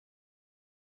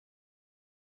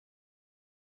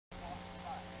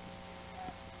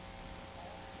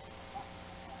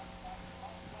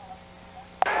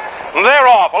They're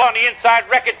off. Along the inside,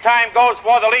 Record Time goes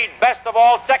for the lead. Best of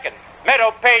All second.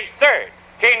 Meadow Page third.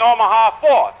 King Omaha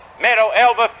fourth. Meadow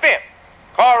Elva fifth.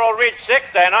 Coral Ridge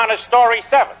sixth, and Honest Story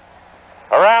seventh.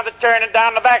 Around the turn and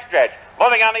down the backstretch.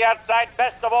 Moving on the outside,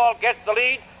 Best of All gets the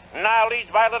lead. Now leads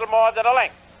by a little more than a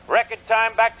length. Record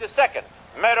Time back to second.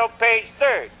 Meadow Page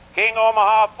third. King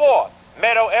Omaha fourth.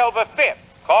 Meadow Elva fifth.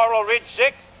 Coral Ridge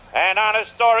sixth, and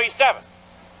Honest Story seventh.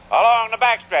 Along the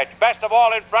backstretch, Best of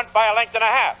All in front by a length and a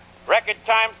half. Record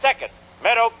Time second.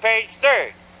 Meadow Page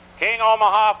third. King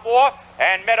Omaha fourth,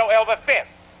 and Meadow Elva fifth.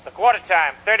 The quarter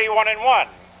time, 31-1.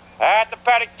 At the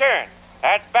paddock turn,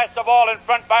 that's Best of All in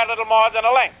front by a little more than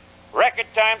a length. Record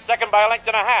Time second by a length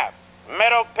and a half.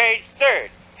 Meadow Page third.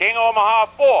 King Omaha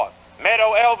fourth.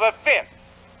 Meadow Elva fifth.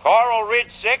 Coral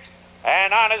Ridge sixth,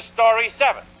 and Honest Story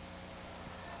seventh.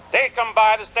 They come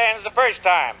by the stands the first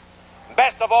time.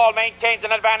 Best of All maintains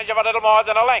an advantage of a little more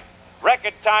than a length.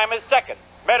 Record Time is second.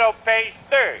 Meadow Page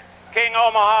third. King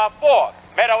Omaha fourth.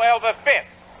 Meadow Elva fifth.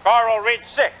 Coral Ridge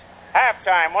sixth.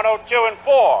 Halftime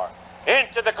 102-4.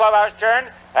 Into the clubhouse turn.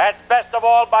 That's Best of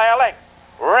All by a length.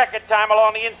 Record Time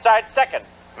along the inside second.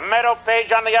 Meadow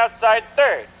Page on the outside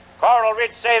third. Coral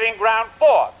Ridge saving ground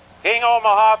fourth. King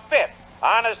Omaha fifth.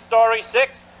 Honest Story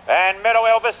sixth, and Meadow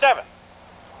Elva seventh.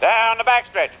 Down the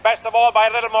backstretch, Best of All by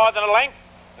a little more than a length.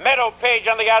 Meadow Page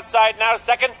on the outside now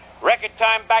second. Record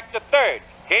Time back to third.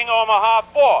 King Omaha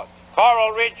fourth.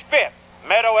 Coral Ridge fifth.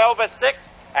 Meadow Elva sixth,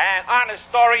 and Honest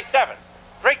Story seventh.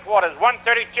 Three quarters,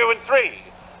 132-3.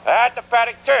 At the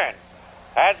paddock turn,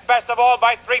 that's Best of All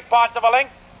by 3/4 of a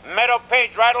length. Meadow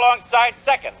Page right alongside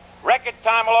second. Record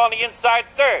Time along the inside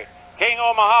third. King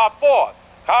Omaha fourth.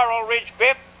 Coral Ridge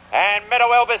fifth, and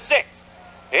Meadow Elva sixth.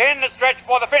 In the stretch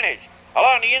for the finish,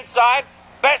 along the inside,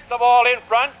 Best of All in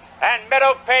front, and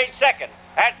Meadow Page second.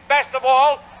 That's Best of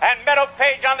All, and Meadow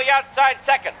Page on the outside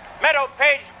second. Meadow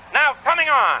Page now coming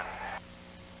on.